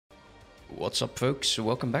What's up, folks?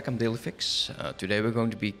 Welcome back. I'm Dailyfix. Today we're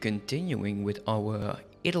going to be continuing with our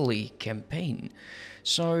Italy campaign.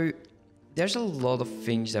 So there's a lot of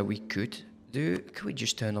things that we could do. Could we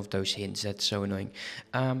just turn off those hints? That's so annoying.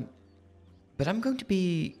 But I'm going to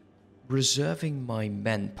be reserving my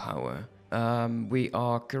manpower. We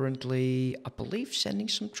are currently, I believe, sending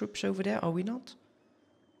some troops over there. Are we not?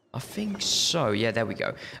 I think so. Yeah, there we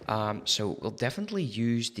go. So we'll definitely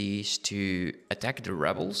use these to attack the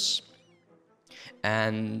rebels.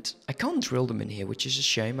 And I can't drill them in here, which is a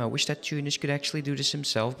shame. I wish that Tunis could actually do this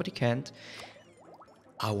himself, but he can't.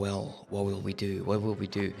 Ah, well, what will we do? What will we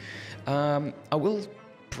do? I will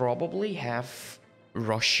probably have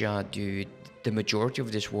Russia do the majority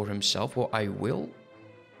of this war himself. What I will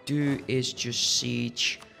do is just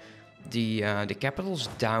siege the capitals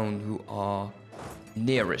down who are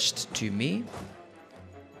nearest to me.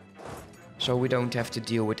 So we don't have to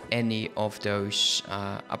deal with any of those.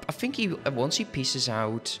 I think once he pieces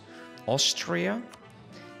out Austria,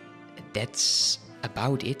 that's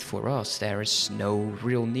about it for us. There is no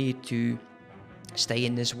real need to stay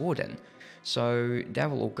in this war then. So that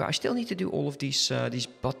will all go. I still need to do all of these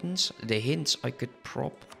buttons. The hints I could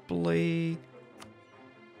probably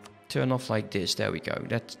turn off like this. There we go.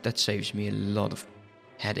 That saves me a lot of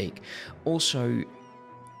headache. Also,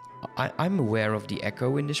 I'm aware of the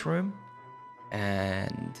echo in this room.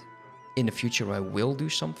 And in the future I will do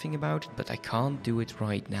something about it, but I can't do it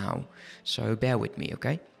right now. So bear with me,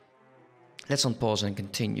 okay? Let's unpause and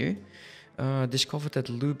continue. Discovered that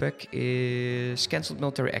Lubeck is cancelled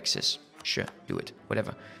military access. Sure, do it.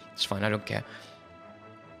 Whatever. It's fine, I don't care.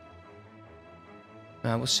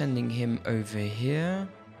 We're sending him over here.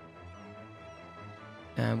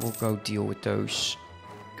 And we'll go deal with those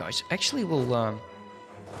guys. Actually, we'll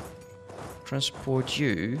transport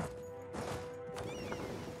you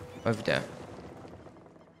over there.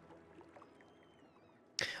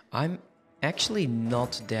 I'm actually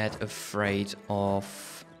not that afraid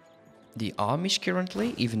of the armies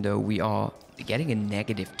currently, even though we are getting a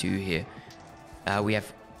 -2 here. We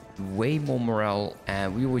have way more morale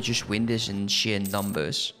and we will just win this in sheer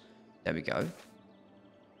numbers. There we go.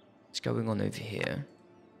 What's going on over here?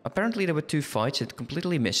 Apparently there were 2 fights and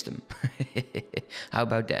completely missed them. How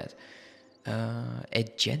about that?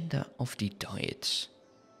 Agenda of the diets.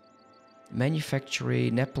 Manufactory,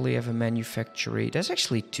 Napoli have a manufactory. There's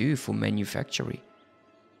actually 2 for manufactory.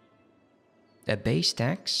 A base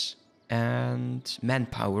tax and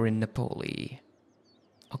manpower in Napoli.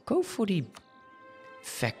 I'll go for the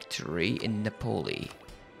factory in Napoli.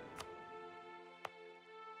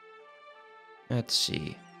 Let's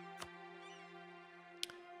see.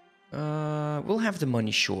 We'll have the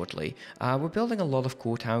money shortly. We're building a lot of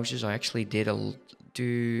courthouses. I actually did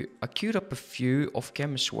I queued up a few off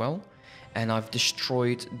cam as well. And I've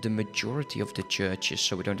destroyed the majority of the churches,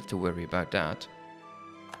 so we don't have to worry about that.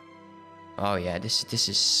 Oh yeah, this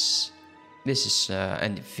is a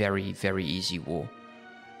very, very easy war.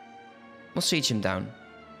 We'll siege him down.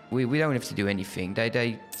 We don't have to do anything.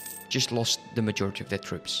 They just lost the majority of their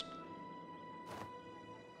troops.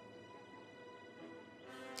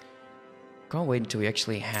 Can't wait until we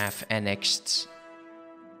actually have annexed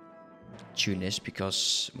Tunis,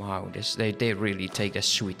 because wow, they really take their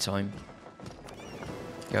sweet time.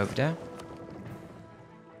 Go over there.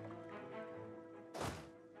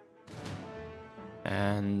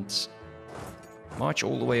 And march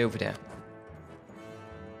all the way over there.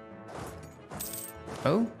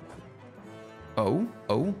 Oh?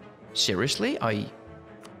 Oh? Seriously?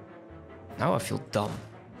 Now I feel dumb.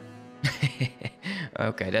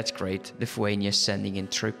 Okay, that's great. Lithuania sending in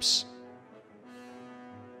troops.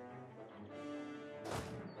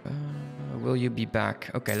 Will you be back?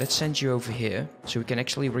 Okay, let's send you over here so we can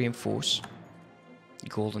actually reinforce.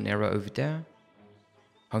 Golden arrow over there.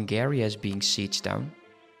 Hungary is being sieged down.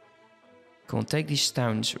 Come on, take these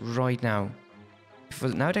towns right now.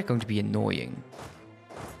 Now they're going to be annoying.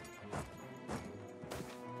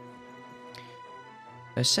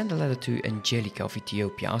 Send a letter to Angelica of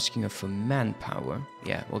Ethiopia asking her for manpower.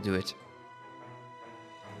 Yeah, we'll do it.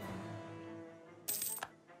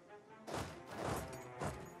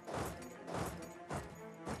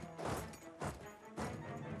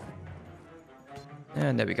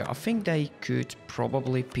 And there we go. I think they could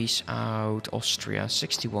probably piece out Austria.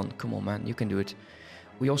 61. Come on, man. You can do it.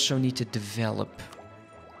 We also need to develop.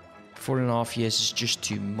 4.5 years is just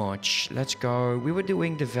too much. Let's go. We were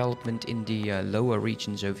doing development in the lower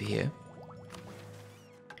regions over here.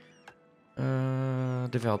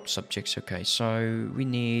 Developed subjects. Okay, so we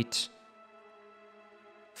need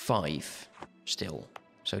 5 still.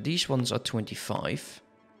 So these ones are 25.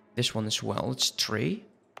 This one as well. It's 3.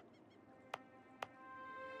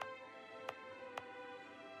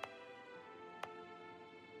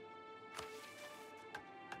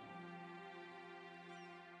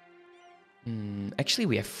 Actually,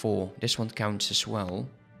 we have 4. This one counts as well.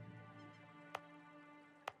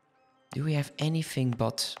 Do we have anything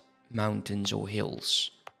but mountains or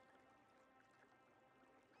hills?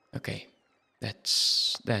 Okay,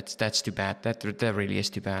 that's too bad. That really is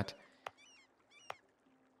too bad.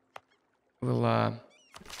 We'll do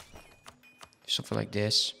something like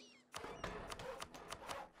this.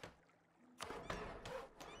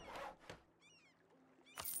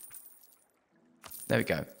 There we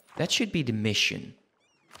go. That should be the mission.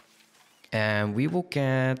 And we will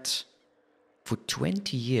get, for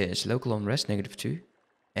 20 years, local unrest -2.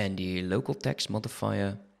 And the local tax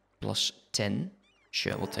modifier +10.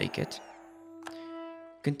 Sure, we'll take it.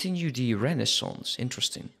 Continue the Renaissance.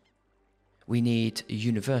 Interesting. We need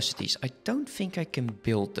universities. I don't think I can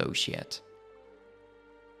build those yet.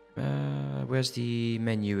 Where's the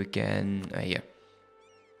menu again? Here.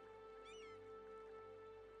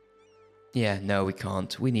 Yeah, no, we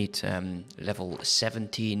can't. We need level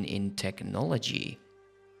 17 in technology.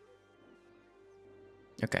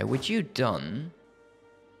 Okay, with you done.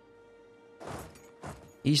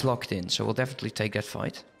 He's locked in, so we'll definitely take that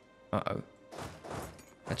fight. Uh-oh.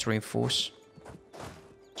 Let's reinforce.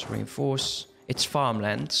 Let's reinforce. It's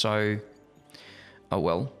farmland, so... Oh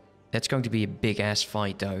well. That's going to be a big-ass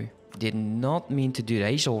fight, though. Did not mean to do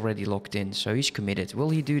that. He's already locked in, so he's committed.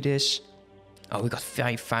 Will he do this? Oh, we got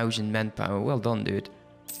 5,000 manpower. Well done, dude.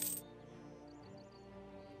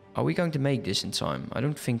 Are we going to make this in time? I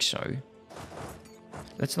don't think so.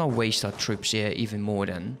 Let's not waste our troops here even more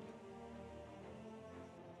then.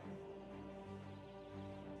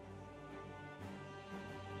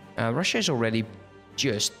 Russia is already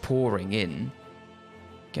just pouring in.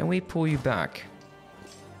 Can we pull you back?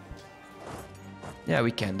 Yeah,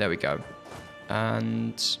 we can. There we go.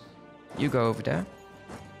 And you go over there.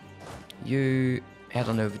 You head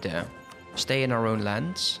on over there. Stay in our own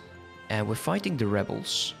lands. And we're fighting the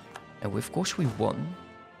rebels. And of course we won.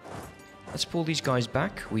 Let's pull these guys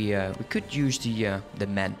back. We could use the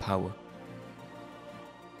manpower.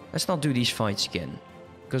 Let's not do these fights again.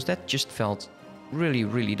 Because that just felt really,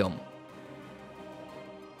 really dumb.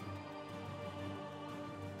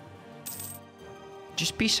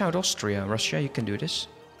 Just peace out Austria, Russia, you can do this.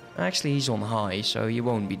 Actually, he's on high, so he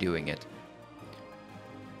won't be doing it.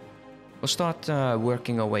 We'll start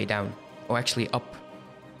working our way down. Or actually up.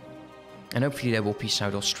 And hopefully they will peace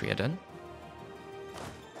out Austria then.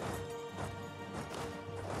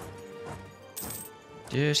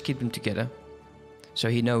 Just keep them together. So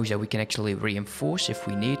he knows that we can actually reinforce if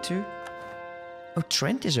we need to. Oh,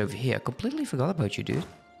 Trent is over here. Completely forgot about you, dude.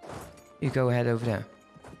 You go ahead over there.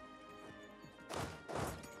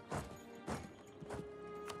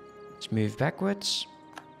 Let's move backwards.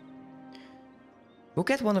 We'll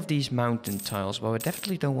get one of these mountain tiles, but I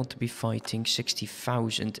definitely don't want to be fighting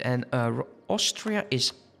 60,000. And Austria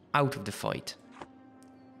is out of the fight.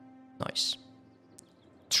 Nice.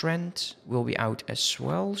 Trent will be out as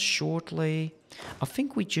well shortly. I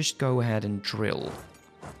think we just go ahead and drill.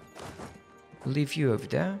 We'll leave you over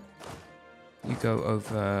there. You go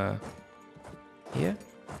over here.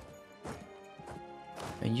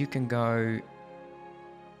 And you can go...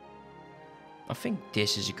 I think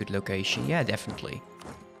this is a good location. Yeah, definitely.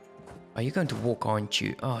 Are you going to walk, aren't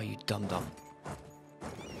you? Oh, you dum-dum.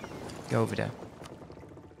 Go over there.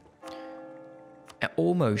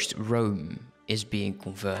 Almost Rome is being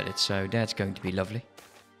converted, so that's going to be lovely.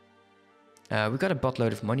 We got a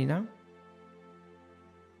buttload of money now.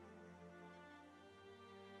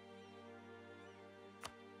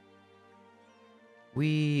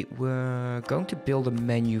 We were going to build a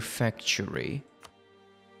manufactory.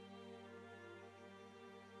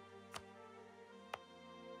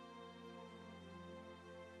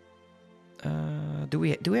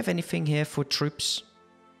 Do we have anything here for troops?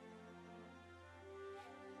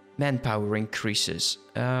 Manpower increases.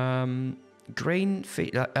 Grain...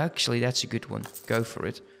 Actually, that's a good one. Go for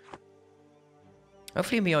it.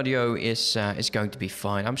 Hopefully my audio is going to be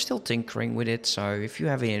fine. I'm still tinkering with it, so if you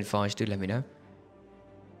have any advice, do let me know.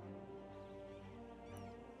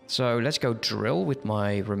 So let's go drill with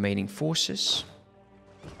my remaining forces.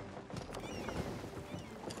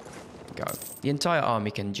 Go. The entire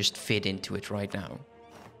army can just fit into it right now.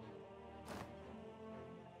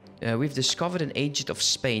 We've discovered an agent of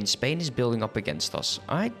Spain. Spain is building up against us.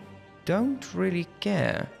 I don't really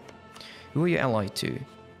care. Who are you allied to?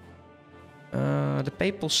 The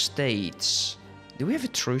Papal States. Do we have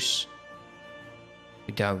a truce?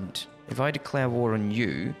 We don't. If I declare war on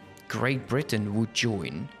you, Great Britain would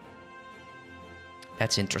join.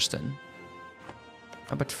 That's interesting.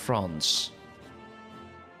 How about France?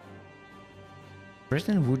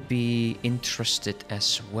 Britain would be interested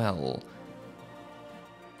as well.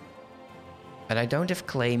 But I don't have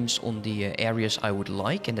claims on the areas I would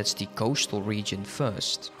like, and that's the coastal region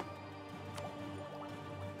first.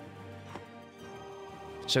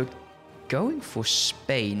 So going for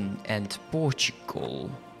Spain and Portugal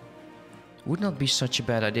would not be such a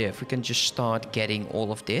bad idea. If we can just start getting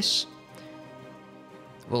all of this,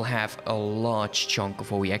 we'll have a large chunk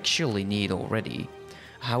of what we actually need already.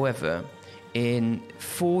 However, in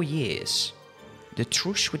 4 years, the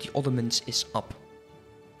truce with the Ottomans is up.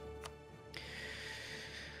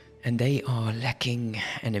 And they are lacking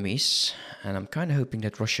enemies. And I'm kind of hoping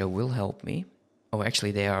that Russia will help me. Oh,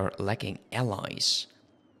 actually, they are lacking allies.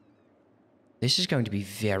 This is going to be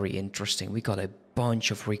very interesting. We got a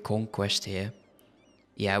bunch of reconquest here.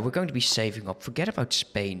 Yeah, we're going to be saving up. Forget about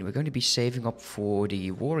Spain. We're going to be saving up for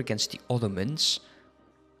the war against the Ottomans.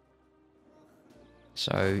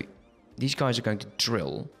 So, these guys are going to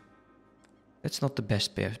drill. That's not the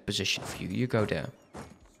best position for you. You go there.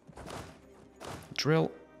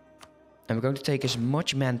 Drill. And we're going to take as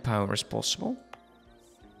much manpower as possible.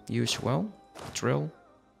 You as well. Drill.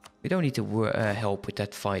 We don't need to help with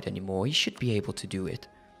that fight anymore. He should be able to do it.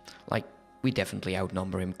 Like, we definitely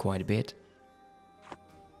outnumber him quite a bit.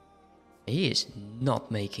 He is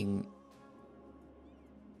not making...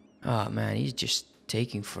 Ah, man, he's just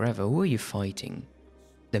taking forever. Who are you fighting?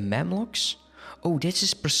 The Mamluks? Oh, this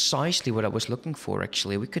is precisely what I was looking for,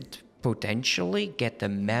 actually. We could potentially get the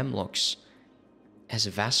Mamluks as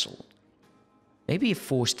a vassal. Maybe a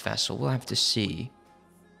forced vassal, we'll have to see.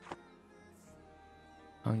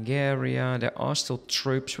 Hungary, there are still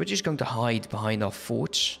troops. We're just going to hide behind our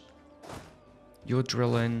forts. You're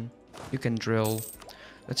drilling. You can drill.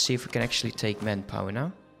 Let's see if we can actually take manpower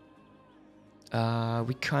now.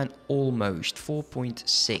 We can almost.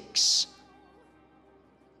 4.6.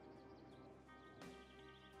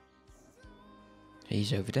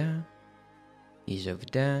 He's over there. He's over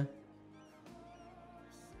there.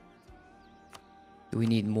 Do we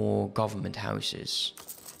need more government houses?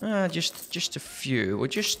 Just a few. We're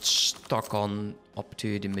just stuck on up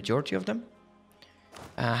to the majority of them.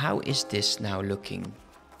 How is this now looking?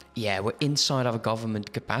 Yeah, we're inside our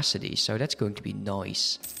government capacity, so that's going to be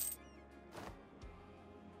nice.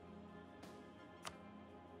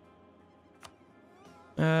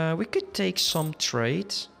 We could take some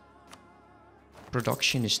trade.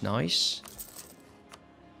 Production is nice.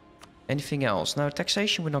 Anything else? Now,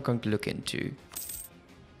 taxation we're not going to look into.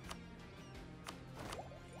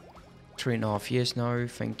 3.5 years now,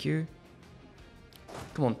 thank you.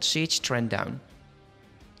 Come on, siege trend down.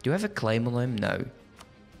 Do you have a claim on him? No.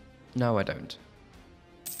 No, I don't.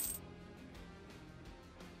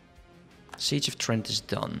 Siege of Trent is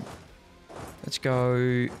done. Let's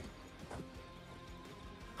go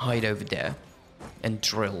hide over there and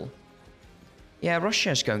drill. Yeah,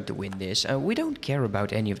 Russia is going to win this. We don't care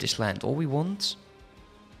about any of this land. All we want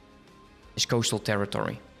is coastal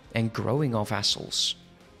territory and growing our vassals.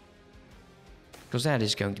 Because that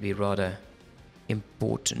is going to be rather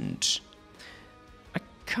important. I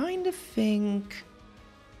kind of think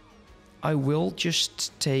I will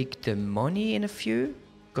just take the money in a few.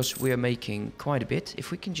 Because we are making quite a bit.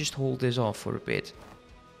 If we can just hold this off for a bit.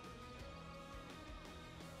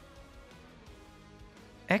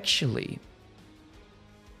 Actually,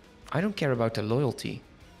 I don't care about the loyalty.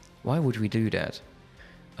 Why would we do that?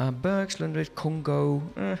 Bergs, Lundred, Congo.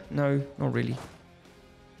 No, not really.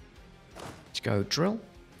 Let's go drill.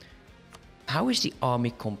 How is the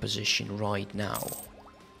army composition right now?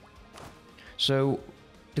 So,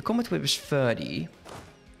 the combat whip is 30.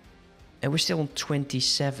 And we're still on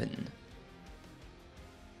 27.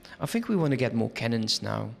 I think we want to get more cannons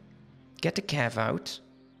now. Get the cav out.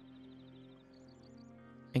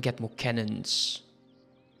 And get more cannons.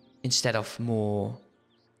 Instead of more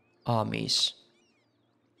armies.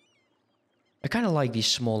 I kind of like these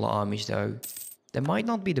smaller armies though. They might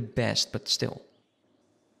not be the best, but still.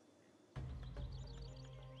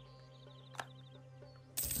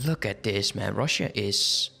 Look at this, man. Russia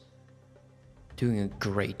is doing a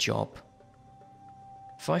great job.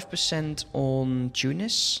 5% on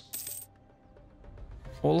Tunis.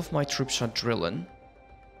 All of my troops are drilling.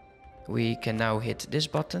 We can now hit this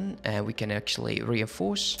button and we can actually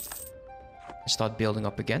reinforce. And start building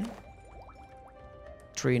up again.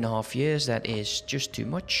 3.5 years, that is just too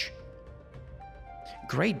much.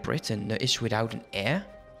 Great Britain is without an heir.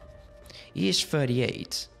 He is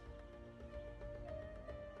 38.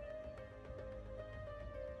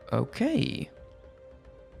 Okay.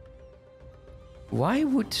 Why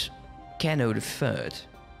would Cano III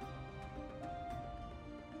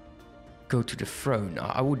go to the throne?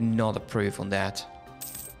 I would not approve on that.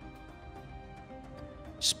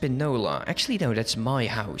 Spinola. Actually, no, that's my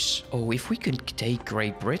house. Oh, if we could take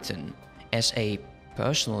Great Britain as a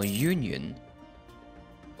personal union,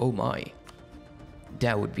 oh my,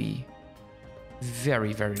 that would be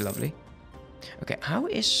very, very lovely. Okay, how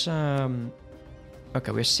is...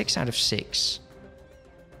 Okay, we're 6 out of 6.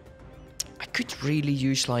 I could really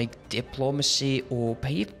use like diplomacy or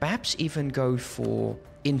perhaps even go for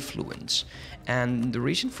influence. And the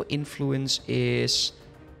reason for influence is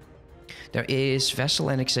there is vessel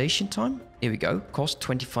annexation time. Here we go, cost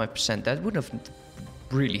 25%. That would have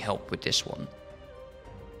really helped with this one.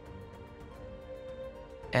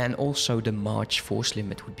 And also the March force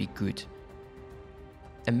limit would be good.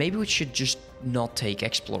 And maybe we should just not take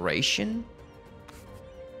exploration.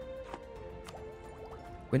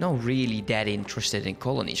 We're not really that interested in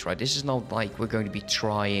colonies, right? This is not like we're going to be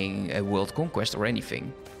trying a world conquest or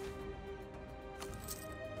anything.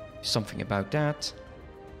 Something about that.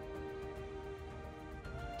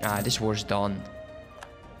 Ah, this war's done.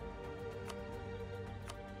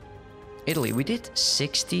 Italy, we did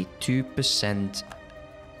 62%.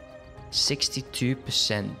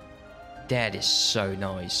 62%. That is so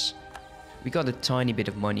nice. We got a tiny bit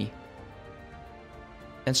of money.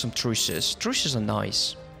 And some truces. Truces are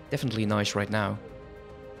nice. Definitely nice right now.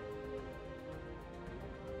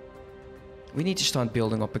 We need to start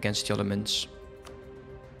building up against the Ottomans.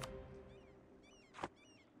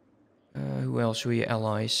 Who else were your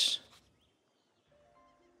allies?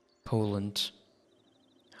 Poland.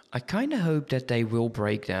 I kind of hope that they will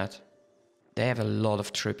break that. They have a lot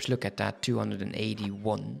of troops. Look at that,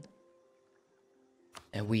 281.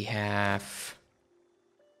 And we have...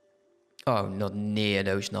 Oh, not near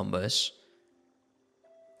those numbers.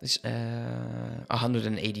 It's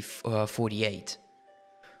 148.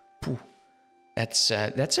 Pooh. That's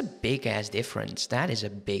a big ass difference. That is a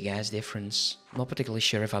big ass difference. Not particularly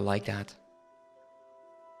sure if I like that.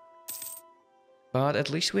 But at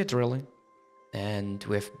least we're drilling. And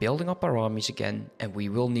we're building up our armies again. And we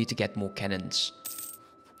will need to get more cannons.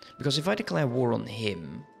 Because if I declare war on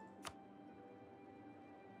him...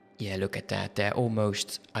 Yeah, look at that. They're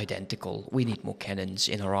almost identical. We need more cannons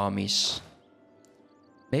in our armies.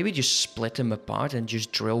 Maybe just split them apart and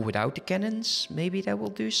just drill without the cannons. Maybe that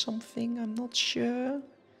will do something. I'm not sure.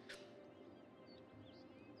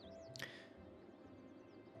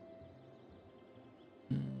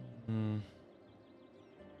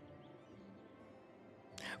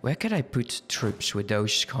 Where can I put troops with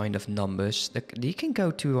those kind of numbers? They can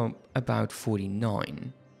go to about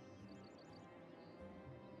 49.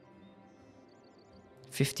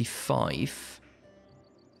 55.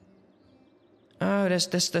 Oh,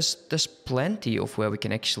 there's plenty of where we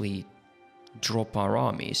can actually drop our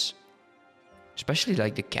armies. Especially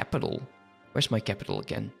like the capital. Where's my capital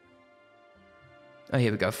again? Oh,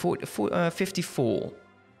 here we go. 54.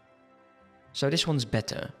 So this one's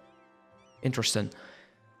better. Interesting.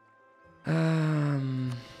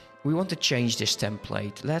 We want to change this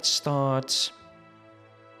template. Let's start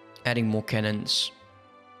adding more cannons.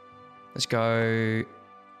 Let's go.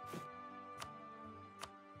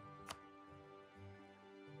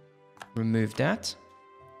 Remove that.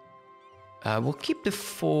 We'll keep the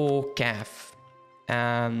 4 cav.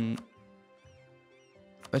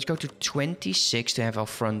 Let's go to 26 to have our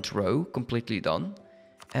front row completely done.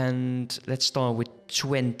 And let's start with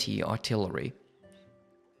 20 artillery.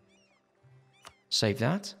 Save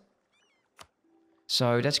that.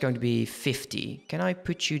 So that's going to be 50. Can I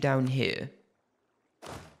put you down here?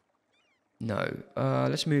 No.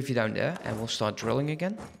 Let's move you down there and we'll start drilling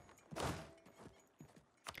again.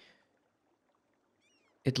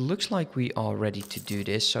 It looks like we are ready to do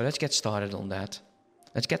this, so let's get started on that.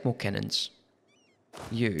 Let's get more cannons.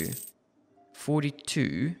 You.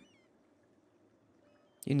 42.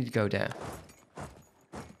 You need to go there.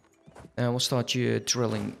 And we'll start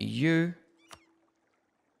drilling you.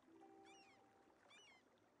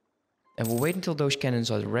 And we'll wait until those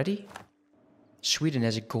cannons are ready. Sweden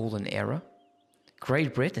has a golden era.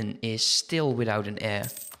 Great Britain is still without an heir.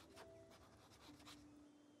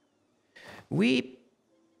 We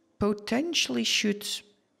potentially should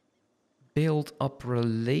build up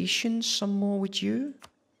relations some more with you.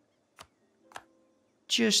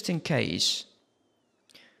 Just in case.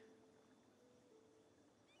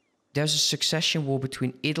 There's a succession war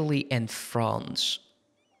between Italy and France.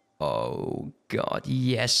 Oh god,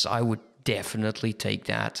 yes, I would definitely take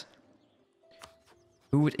that.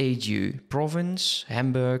 Who would aid you? Province,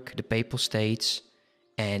 Hamburg, the Papal States.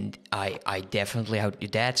 And I definitely hope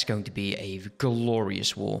that's going to be a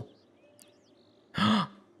glorious war.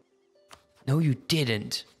 No, you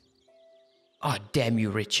didn't. Oh, damn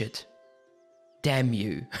you, Richard. Damn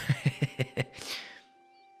you.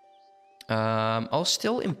 I'll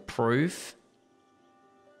still improve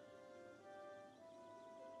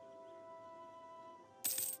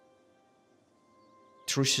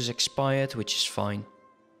Truce is expired, which is fine.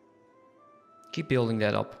 Keep building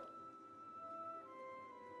that up.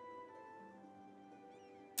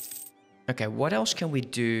 Okay, what else can we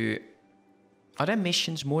do? Are there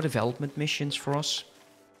missions, more development missions for us?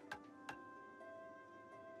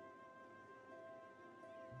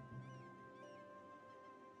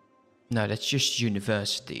 No, that's just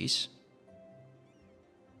universities.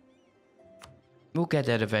 We'll get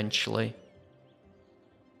that eventually.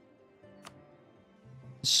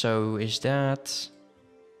 So is that...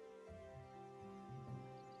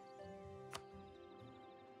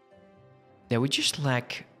 Yeah, we just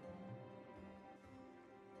lack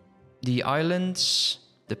the islands,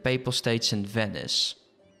 the Papal States and Venice.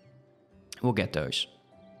 We'll get those.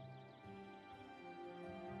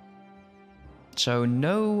 So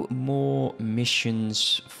no more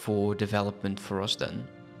missions for development for us then,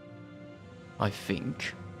 I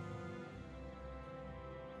think.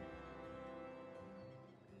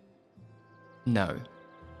 No.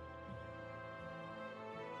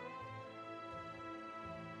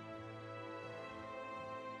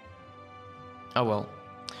 Oh well.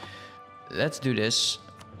 Let's do this.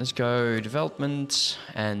 Let's go development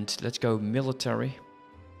and let's go military.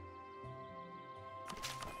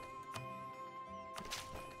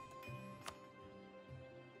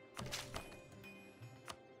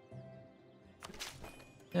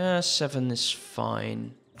 Yeah, 7 is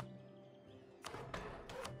fine.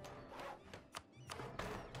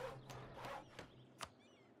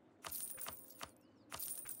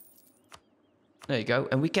 There you go.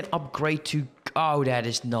 And we can upgrade to... Oh, that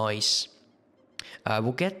is nice.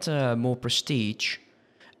 We'll get more prestige.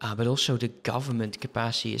 But also the government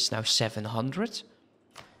capacity is now 700.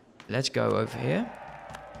 Let's go over here.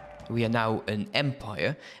 We are now an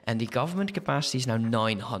empire. And the government capacity is now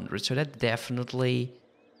 900. So that definitely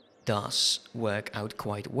does work out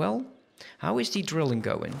quite well. How is the drilling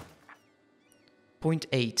going?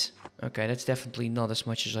 0.8. Okay, that's definitely not as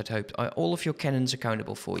much as I'd hoped. Are all of your cannons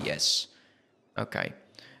accountable for? Yes. Okay.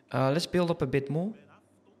 Let's build up a bit more.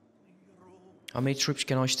 How many troops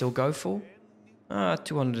can I still go for?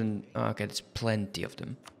 200 and... okay, that's plenty of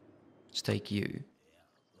them. Let's take you.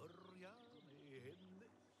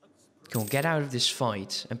 Come on, get out of this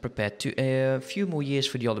fight and prepare to a few more years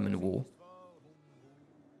for the Ottoman War.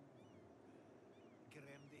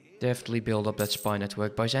 Definitely build up that spy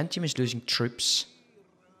network. Byzantium is losing troops.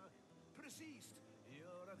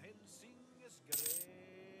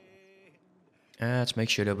 Let's make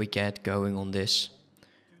sure that we get going on this.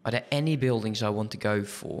 Are there any buildings I want to go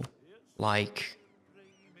for? Like...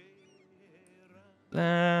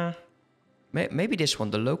 maybe this one,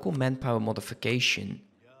 the local manpower modification.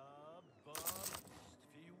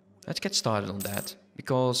 Let's get started on that.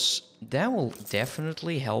 Because that will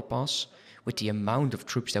definitely help us with the amount of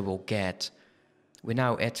troops that we'll get. We're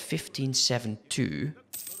now at 1572.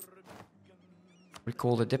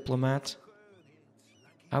 Recall the diplomat.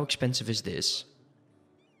 How expensive is this?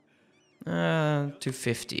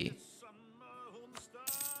 250.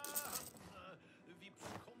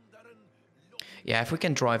 Yeah, if we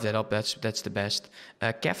can drive that up, that's the best.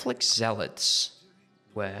 Catholic zealots.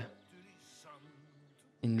 Where?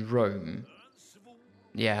 In Rome.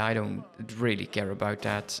 Yeah, I don't really care about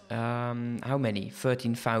that. How many?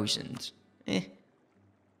 13,000.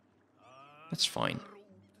 That's fine.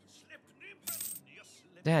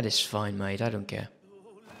 That is fine, mate. I don't care.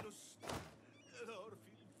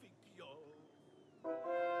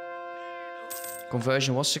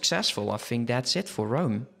 Conversion was successful. I think that's it for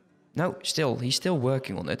Rome. No, still, he's still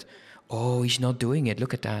working on it. Oh, he's not doing it.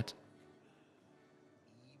 Look at that.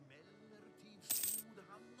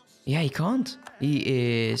 Yeah, he can't. He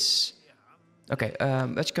is... Okay,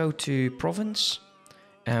 let's go to province.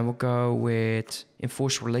 And we'll go with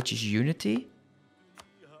enforce religious unity.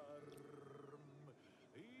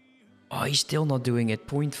 Oh, he's still not doing it.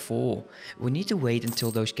 0.4. We need to wait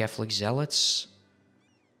until those Catholic zealots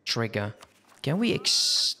trigger. Can we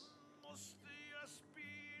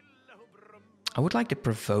I would like to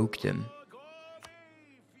provoke them.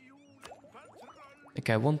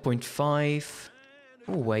 Okay, 1.5.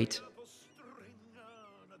 Oh, wait.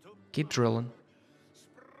 Keep drilling.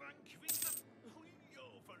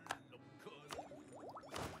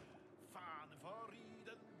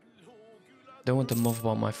 Don't want to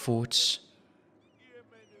mothball my forts.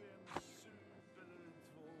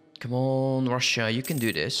 Come on, Russia, you can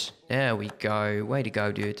do this. There we go. Way to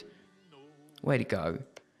go, dude. Way to go.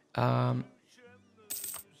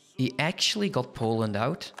 He actually got Poland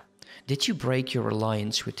out. Did you break your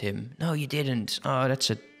alliance with him? No, you didn't. Oh,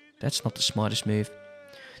 that's not the smartest move.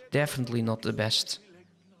 Definitely not the best.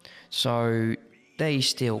 So, they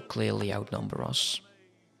still clearly outnumber us.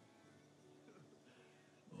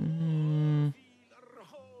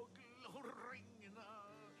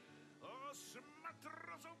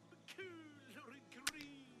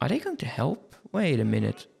 Are they going to help? Wait a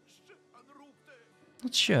minute.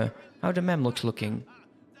 Not sure how the Mamluks looking.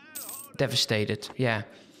 Devastated, yeah.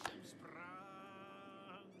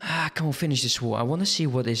 Come on, finish this war. I want to see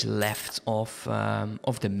what is left of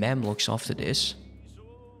the Mamluks after this.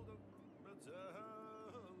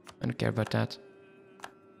 I don't care about that.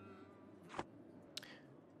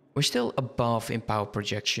 We're still above in power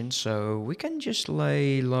projection, so we can just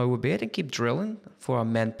lay low a bit and keep drilling for our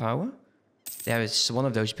manpower. There is one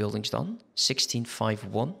of those buildings done.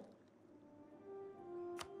 1651.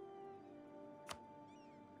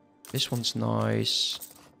 This one's nice.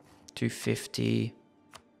 250.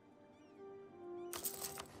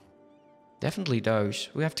 Definitely those.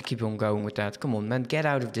 We have to keep on going with that. Come on, man. Get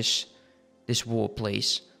out of this war,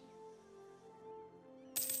 please.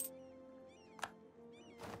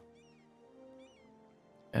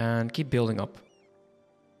 And keep building up.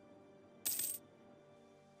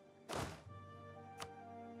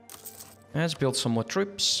 Let's build some more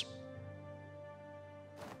troops.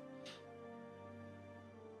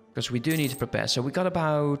 Because we do need to prepare. So we got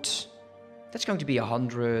about... That's going to be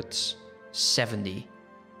 170.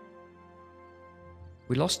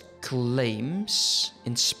 We lost claims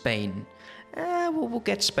in Spain. We'll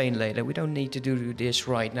get Spain later. We don't need to do this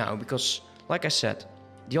right now. Because, like I said,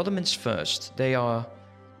 the Ottomans first. They are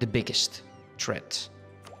the biggest threat.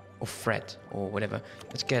 Or threat, or whatever.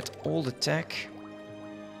 Let's get all the tech.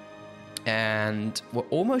 And we're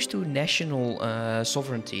almost to national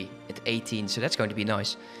sovereignty at 18, so that's going to be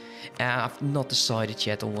nice. I've not decided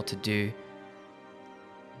yet on what to do.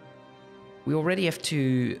 We already have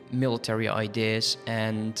 2 military ideas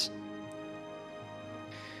and...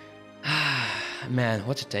 man,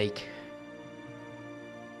 what to take?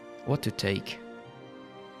 What to take?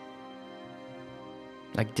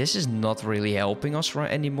 Like, this is not really helping us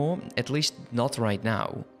right anymore. At least not right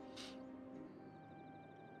now.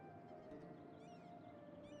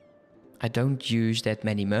 I don't use that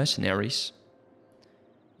many mercenaries.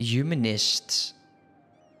 Humanists.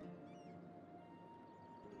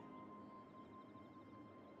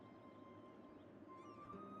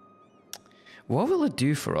 What will it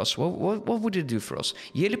do for us? What would it do for us?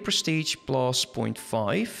 Yearly prestige plus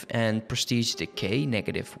 0.5 and prestige decay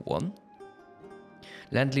 -1.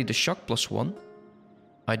 Land leader shock +1.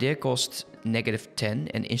 Idea cost -10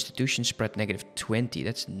 and institution spread -20.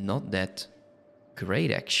 That's not that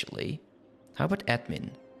great actually. How about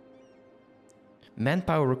admin?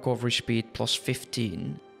 Manpower recovery speed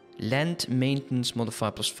 +15. Land maintenance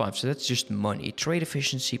modifier +5. So that's just money. Trade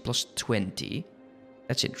efficiency +20.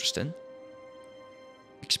 That's interesting.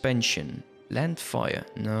 Expansion. Land fire.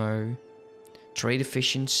 No. Trade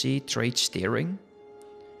efficiency. Trade steering.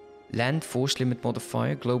 Land force limit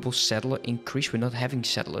modifier. Global settler increase. We're not having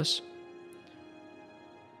settlers.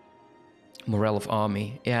 Morale of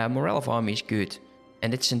army. Yeah, morale of army is good.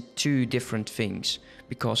 And it's in 2 different things.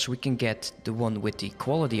 Because we can get the one with the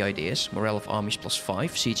quality ideas. Morale of armies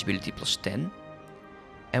 +5. Siegeability +10.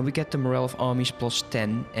 And we get the morale of armies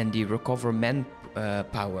 +10. And the recover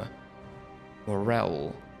manpower.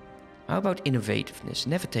 Morale. How about innovativeness?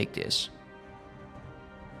 Never take this.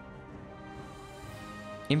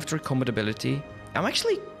 Infantry combat ability.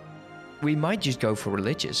 We might just go for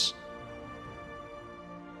religious.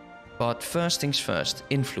 But first things first.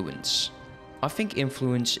 Influence. I think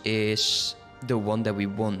influence is the one that we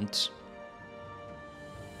want.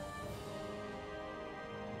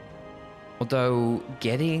 Although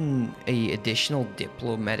getting an additional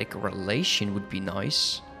diplomatic relation would be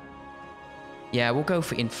nice. Yeah, we'll go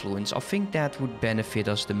for influence. I think that would benefit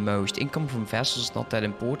us the most. Income from vassals is not that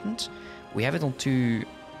important. We have it on 2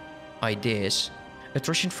 ideas.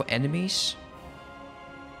 Attrition for enemies.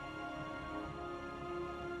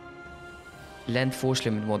 Land force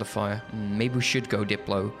limit modifier. Maybe we should go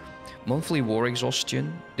Diplo. Monthly war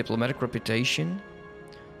exhaustion. Diplomatic reputation.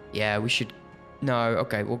 Yeah, we should... No,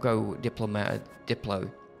 okay, we'll go Diplo.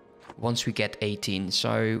 Once we get 18.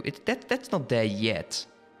 So that's not there yet.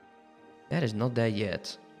 That is not there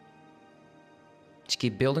yet. Let's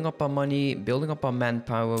keep building up our money. Building up our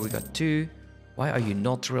manpower. We got 2. Why are you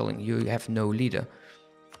not drilling? You have no leader.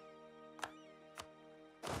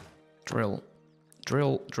 Drill.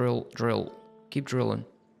 Drill, drill, drill. Keep drilling.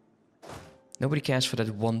 Nobody cares for that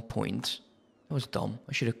 1 point. That was dumb.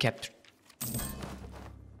 I should have kept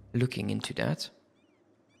looking into that.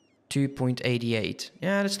 2.88.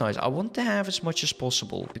 Yeah, that's nice. I want to have as much as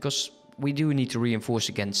possible. Because we do need to reinforce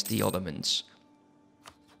against the Ottomans.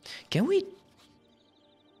 Can we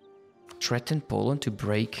threaten Poland to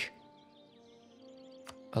break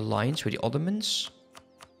alliance with the Ottomans?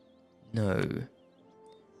 No.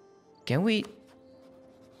 Can we...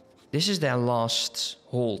 This is their last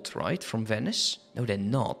hold, right? From Venice? No, they're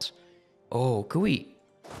not. Oh, can we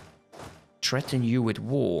threaten you with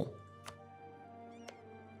war?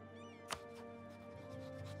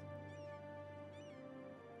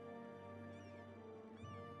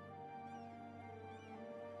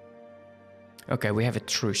 Okay, we have a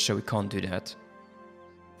truce, so we can't do that.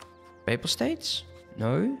 Papal States?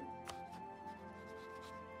 No.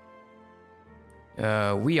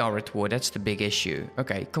 We are at war, that's the big issue.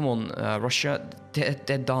 Okay, come on, Russia.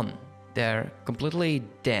 They're done. They're completely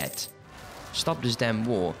dead. Stop this damn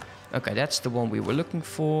war. Okay, that's the one we were looking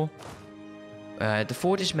for. The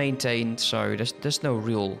fort is maintained, so there's no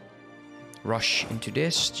real rush into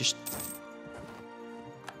this. Just...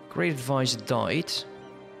 Great advisor died.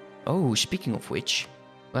 Oh, speaking of which,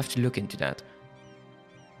 we'll have to look into that.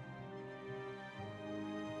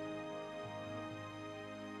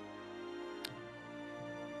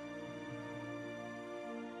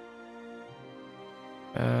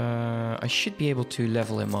 I should be able to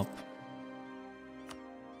level him up.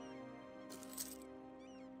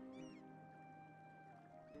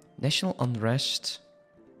 National unrest.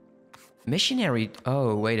 Missionary...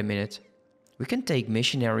 Oh, wait a minute. We can take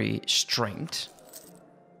missionary strength.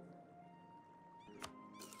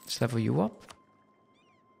 Let's level you up.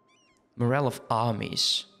 Morale of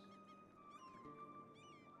armies.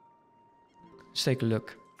 Let's take a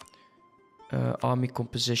look. Army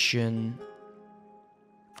composition.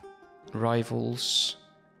 Rivals.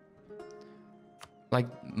 Like,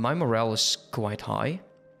 my morale is quite high.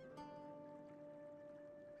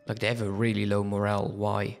 Like, they have a really low morale.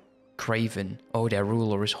 Why? Craven. Oh, their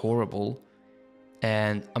ruler is horrible.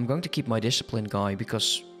 And I'm going to keep my discipline guy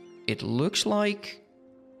because it looks like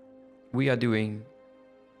we are doing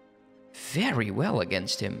very well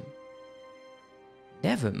against him.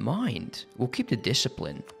 Never mind. We'll keep the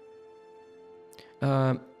discipline.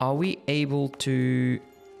 Are we able to...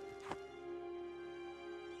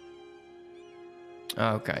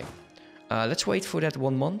 Okay. Let's wait for that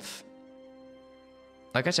 1 month.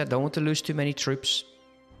 Like I said, don't want to lose too many troops.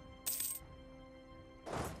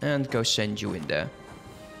 And go send you in there.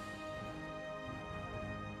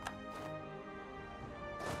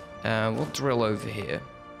 We'll drill over here.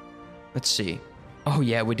 Let's see. Oh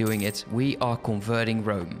yeah, we're doing it. We are converting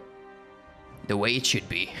Rome. The way it should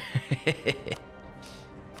be.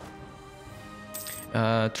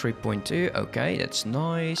 3.2. Okay, that's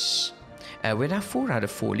nice. We're now 4 out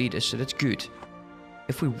of 4 leaders, so that's good.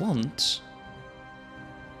 If we want...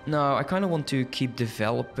 No, I kind of want to keep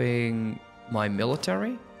developing my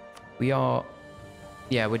military. We are...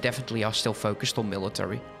 Yeah, we definitely are still focused on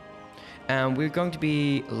military. And we're going to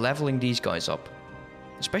be leveling these guys up.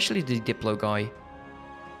 Especially the Diplo guy.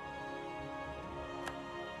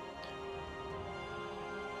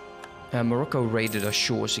 Morocco raided our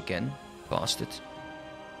shores again. Bastard.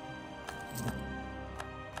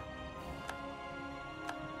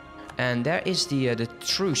 And there is the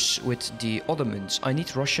truce with the Ottomans. I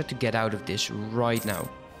need Russia to get out of this right now.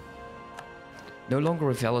 No longer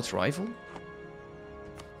a valid rival.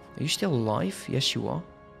 Are you still alive? Yes, you are.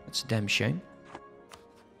 That's a damn shame.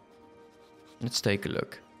 Let's take a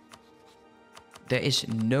look. There is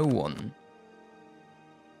no one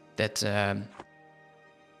that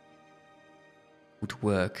would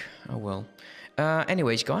work. Oh well.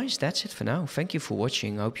 Anyways, guys, that's it for now. Thank you for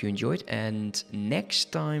watching. I hope you enjoyed. And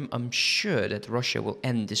next time, I'm sure that Russia will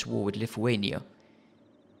end this war with Lithuania.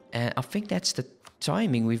 And I think that's the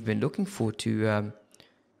timing we've been looking for to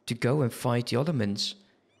go and fight the Ottomans.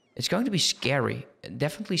 It's going to be scary.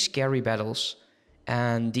 Definitely scary battles.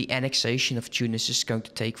 And the annexation of Tunis is going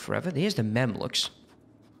to take forever. Here's the Mamluks.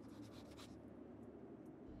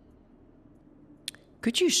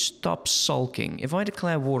 Could you stop sulking? If I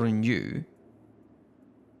declare war on you...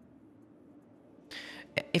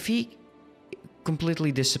 If he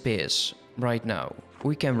completely disappears right now,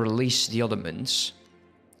 we can release the Ottomans,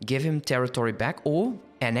 give him territory back, or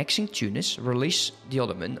annexing Tunis, release the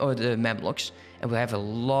Ottoman or the Mamluks, and we'll have a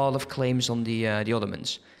lot of claims on the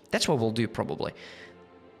Ottomans. That's what we'll do probably.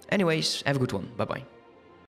 Anyways, have a good one. Bye bye.